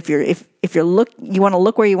something, and if you want to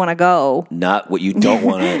look where you want to go, not what you don't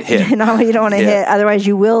want to hit, not what you don't want to hit. Otherwise,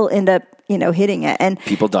 you will end up, hitting it. And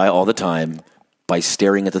people die all the time by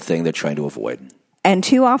staring at the thing they're trying to avoid. And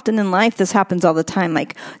too often in life, this happens all the time.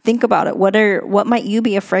 Like, think about it. What might you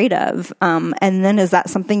be afraid of? And then is that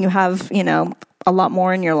something you have, a lot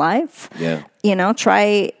more in your life? Yeah.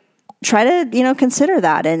 Try to, consider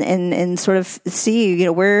that and sort of see,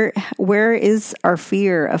 where is our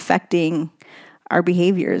fear affecting our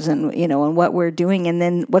behaviors and, and what we're doing, and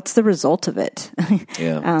then what's the result of it?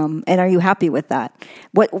 And are you happy with that?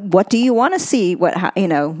 What do you want to see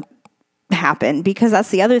happen? Because that's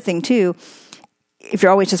the other thing too. If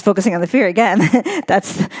you're always just focusing on the fear, again,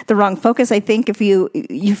 that's the wrong focus. I think if you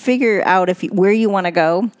figure out where you want to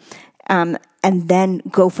go, and then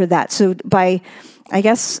go for that. So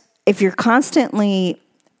if you're constantly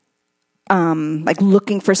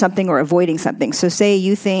looking for something or avoiding something, so say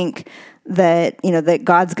you think that that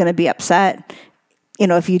God's going to be upset,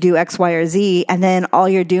 if you do X, Y, or Z, and then all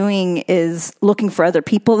you're doing is looking for other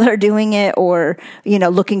people that are doing it, or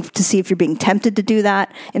looking to see if you're being tempted to do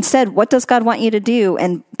that. Instead, what does God want you to do?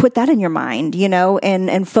 And put that in your mind,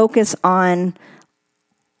 and focus on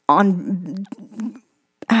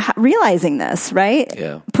realizing this, right?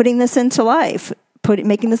 Yeah. Putting this into life.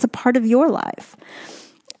 Making this a part of your life.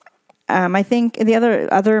 I think the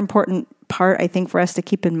other important part, I think, for us to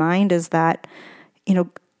keep in mind is that,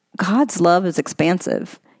 God's love is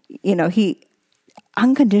expansive.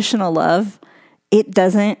 Unconditional love, it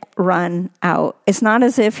doesn't run out. It's not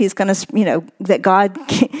as if he's going to, that God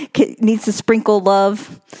needs to sprinkle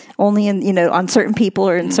love only in, on certain people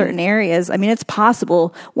or in certain areas. I mean, it's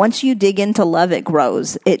possible. Once you dig into love, it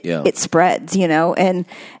grows. It spreads, and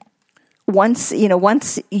if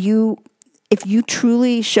you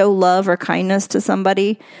truly show love or kindness to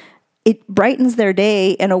somebody, it brightens their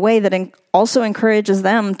day in a way that also encourages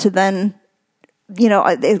them to then,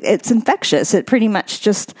 it's infectious. It pretty much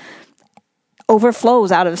just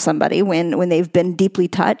overflows out of somebody when they've been deeply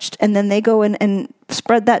touched, and then they go and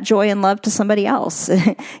spread that joy and love to somebody else,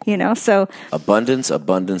 so.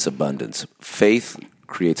 Abundance. Faith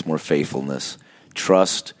creates more faithfulness.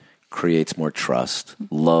 Trust creates more trust.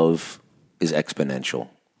 Love is exponential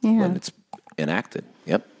when it's enacted.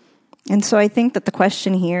 Yep. And so I think that the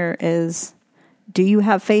question here is, do you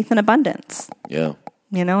have faith in abundance? Yeah.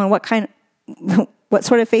 And what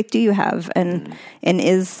sort of faith do you have? And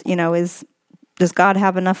does God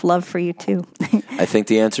have enough love for you too? I think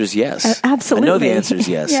the answer is yes. Absolutely. I know the answer is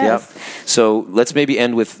yes. Yes. Yep. So let's maybe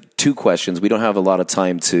end with two questions. We don't have a lot of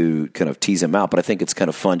time to kind of tease them out, but I think it's kind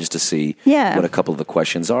of fun just to see what a couple of the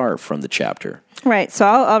questions are from the chapter. Right. So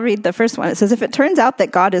I'll read the first one. It says, if it turns out that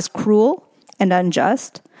God is cruel and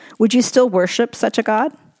unjust, would you still worship such a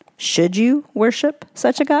God? Should you worship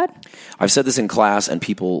such a God? I've said this in class, and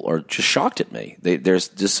people are just shocked at me. They're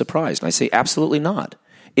just surprised. And I say, absolutely not.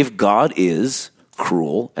 If God is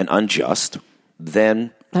cruel and unjust,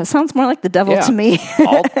 then... That sounds more like the devil to me.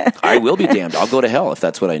 I will be damned. I'll go to hell if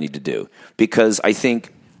that's what I need to do. Because I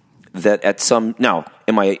think that now,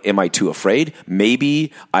 am I too afraid?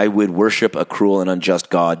 Maybe I would worship a cruel and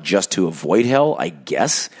unjust God just to avoid hell, I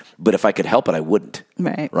guess. But if I could help it, I wouldn't.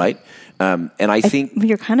 Right? And I think...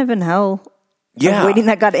 You're kind of in hell avoiding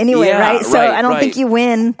that God anyway, right? So I don't think you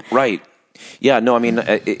win. Right. Yeah, no, I mean,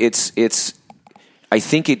 it's... I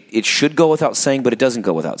think it should go without saying, but it doesn't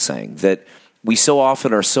go without saying that we so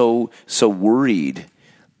often are so worried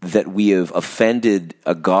that we have offended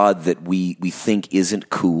a God that we think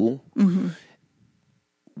isn't cool. Mm-hmm.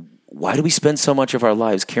 Why do we spend so much of our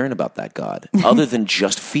lives caring about that God, other than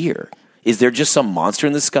just fear? Is there just some monster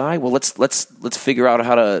in the sky? Well, let's figure out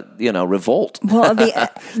how to revolt. Well, the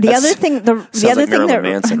other thing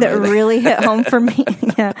that really hit home for me,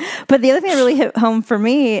 but the other thing that really hit home for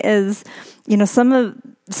me is some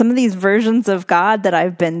of these versions of God that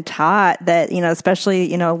I've been taught that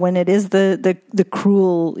especially when it is the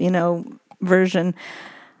cruel version.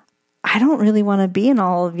 I don't really want to be in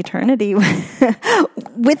all of eternity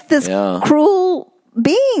with this cruel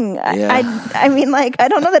being. I mean, I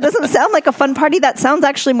don't know. That doesn't sound like a fun party. That sounds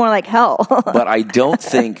actually more like hell. But I don't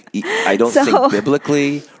think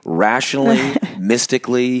biblically, rationally,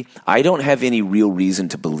 mystically, I don't have any real reason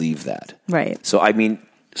to believe that. Right. So I mean,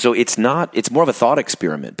 it's more of a thought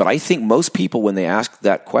experiment. But I think most people, when they ask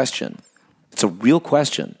that question, it's a real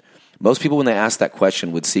question. Most people, when they ask that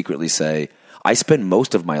question, would secretly say, I spend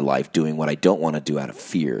most of my life doing what I don't want to do out of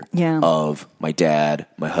fear of my dad,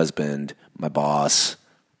 my husband, my boss.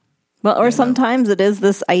 Well, or sometimes it is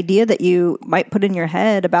this idea that you might put in your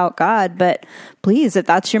head about God, but please, if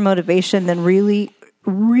that's your motivation, then really,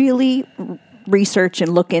 really research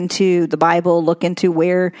and look into the Bible, look into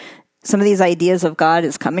where some of these ideas of God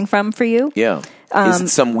is coming from for you. Yeah. Is it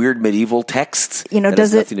some weird medieval text that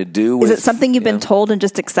has nothing to do with... Is it something you've been told and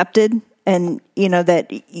just accepted? And,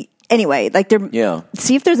 that... Anyway,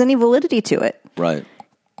 see if there's any validity to it. Right.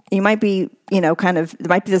 You might be, there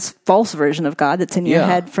might be this false version of God that's in your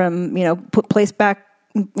head from, placed back,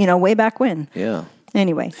 way back when. Yeah.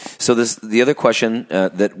 Anyway. So the other question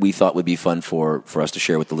that we thought would be fun for us to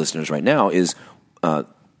share with the listeners right now is,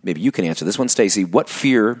 maybe you can answer this one, Stacy. What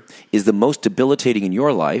fear is the most debilitating in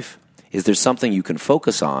your life? Is there something you can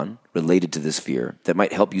focus on related to this fear that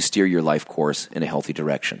might help you steer your life course in a healthy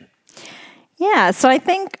direction? Yeah, so I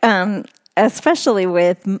think, especially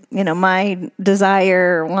with my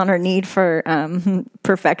desire, want, or need for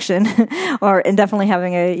perfection, and definitely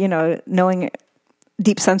having knowing a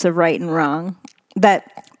deep sense of right and wrong,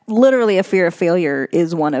 that literally a fear of failure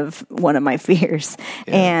is one of my fears,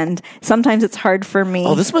 and sometimes it's hard for me.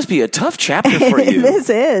 Oh, this must be a tough chapter for you. This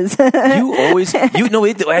is. I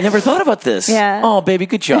never thought about this. Yeah. Oh, baby,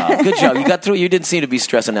 good job. You got through it. You didn't seem to be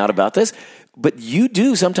stressing out about this. But you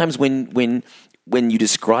do sometimes when you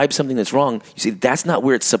describe something that's wrong, you say that's not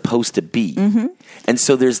where it's supposed to be. Mm-hmm. And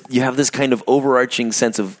so you have this kind of overarching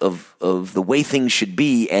sense of the way things should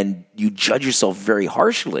be, and you judge yourself very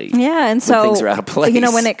harshly. Yeah, and so things are out of place.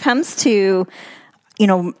 When it comes to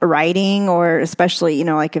writing, or especially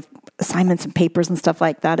like if assignments and papers and stuff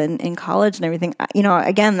like that in college and everything,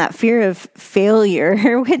 again, that fear of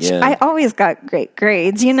failure, which I always got great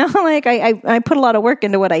grades, I put a lot of work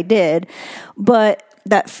into what I did, but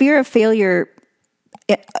that fear of failure,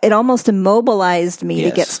 it almost immobilized me to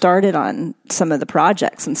get started on some of the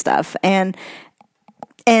projects and stuff. And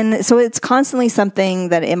so it's constantly something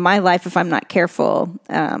that in my life, if I'm not careful,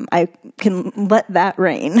 I can let that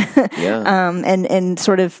reign and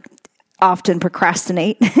sort of often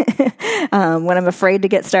procrastinate when I'm afraid to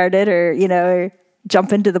get started, or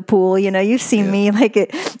jump into the pool. You've seen me we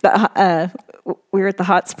were at the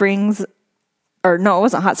hot springs, or no, it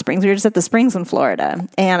wasn't hot springs. We were just at the springs in Florida,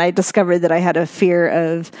 and I discovered that I had a fear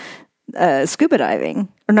of scuba diving.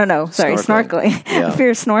 Or snorkeling. Yeah. A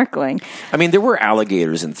fear of snorkeling. I mean, there were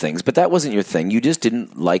alligators and things, but that wasn't your thing. You just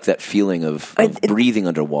didn't like that feeling of breathing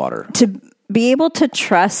underwater. To be able to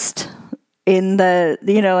trust in the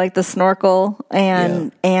the snorkel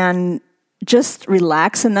and just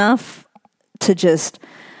relax enough to just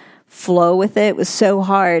flow with it was so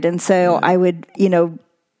hard. And so I would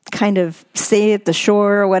kind of stay at the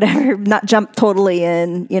shore or whatever, not jump totally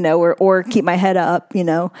in, or keep my head up,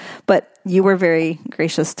 but you were very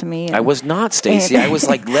gracious to me. I was not, Stacy. I was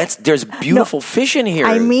like, there's beautiful fish in here.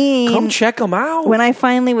 I mean, come check them out. When I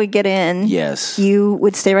finally would get in, you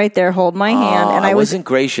would stay right there, hold my hand. And I wasn't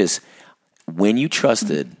gracious. When you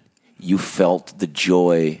trusted, you felt the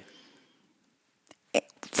joy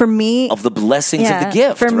for me, of the blessings of the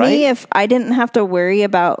gift. For right? me, if I didn't have to worry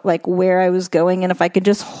about like where I was going, and if I could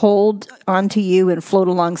just hold onto you and float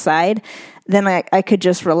alongside, then I could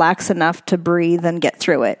just relax enough to breathe and get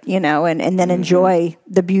through it, and then enjoy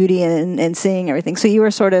the beauty and seeing everything. So you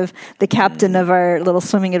were sort of the captain of our little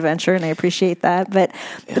swimming adventure, and I appreciate that. But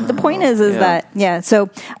the point is that, so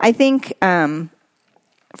I think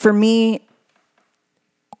for me,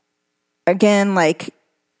 again, like,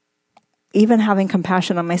 even having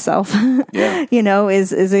compassion on myself,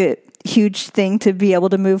 is a huge thing to be able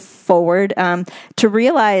to move forward. To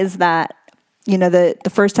realize that,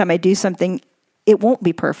 the first time I do something, it won't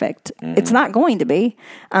be perfect. It's not going to be.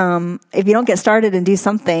 If you don't get started and do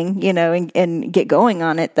something, and get going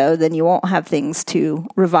on it, though, then you won't have things to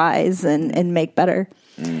revise and make better.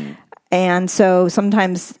 And so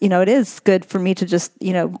sometimes, it is good for me to just,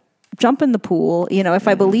 jump in the pool, if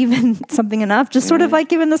I believe in something enough, just sort of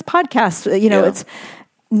like even this podcast,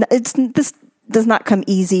 it's this does not come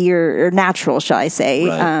easy or natural, shall I say,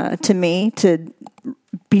 to me to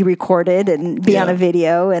be recorded and be on a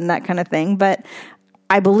video and that kind of thing. But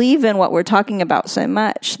I believe in what we're talking about so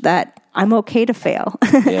much that I'm okay to fail,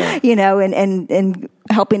 and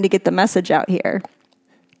helping to get the message out here.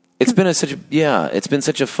 It's been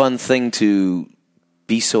such a fun thing to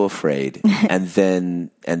be so afraid and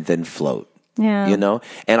then float. And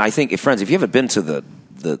I think, friends, if you haven't been to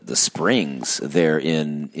the springs there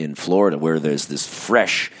in Florida, where there's this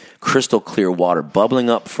fresh, crystal clear water bubbling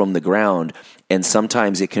up from the ground, and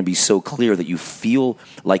sometimes it can be so clear that you feel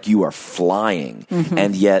like you are flying,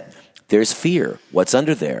 and yet there's fear. What's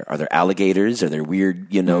under there? Are there alligators? Are there weird,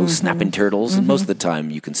 snapping turtles? And most of the time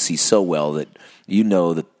you can see so well that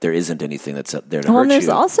that there isn't anything that's up there to hurt you. Well, and there's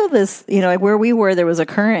also this, like where we were, there was a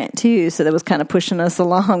current too, so that was kind of pushing us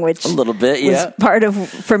along, which a little bit, was part of,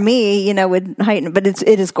 for me, would heighten, but it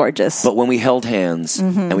is gorgeous. But when we held hands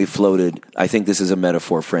and we floated, I think this is a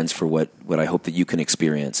metaphor, friends, for what I hope that you can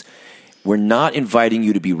experience. We're not inviting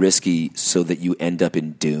you to be risky so that you end up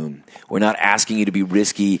in doom. We're not asking you to be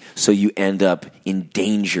risky so you end up in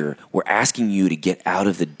danger. We're asking you to get out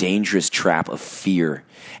of the dangerous trap of fear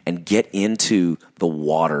and get into the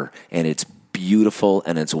water. And it's beautiful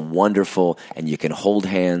and it's wonderful, and you can hold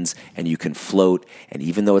hands and you can float. And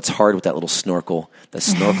even though it's hard with that little snorkel, the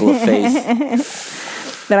snorkel of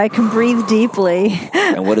faith, but I can breathe deeply.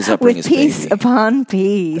 And what does that bring with us, peace baby? Upon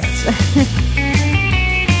peace.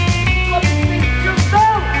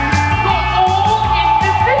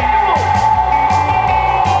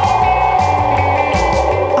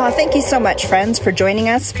 Thank you so much, friends, for joining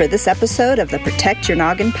us for this episode of the Protect Your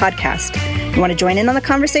Noggin podcast. You want to join in on the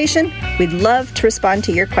conversation? We'd love to respond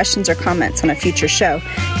to your questions or comments on a future show.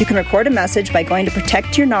 You can record a message by going to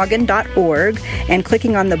protectyournoggin.org and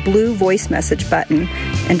clicking on the blue voice message button.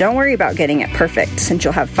 And don't worry about getting it perfect, since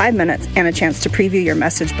you'll have 5 minutes and a chance to preview your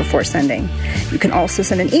message before sending. You can also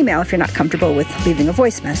send an email if you're not comfortable with leaving a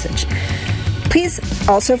voice message. Please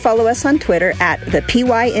also follow us on Twitter at the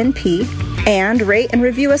PYNP, and rate and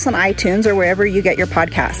review us on iTunes or wherever you get your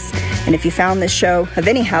podcasts. And if you found this show of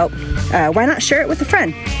any help, why not share it with a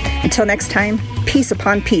friend? Until next time, peace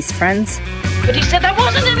upon peace, friends. But he said that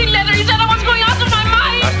wasn't any letter. He said I was going out of my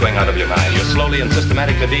mind. Not going out of your mind. You're slowly and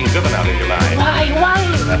systematically being driven out of your mind. Why?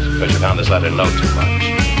 That's because you found this letter no too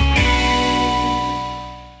much.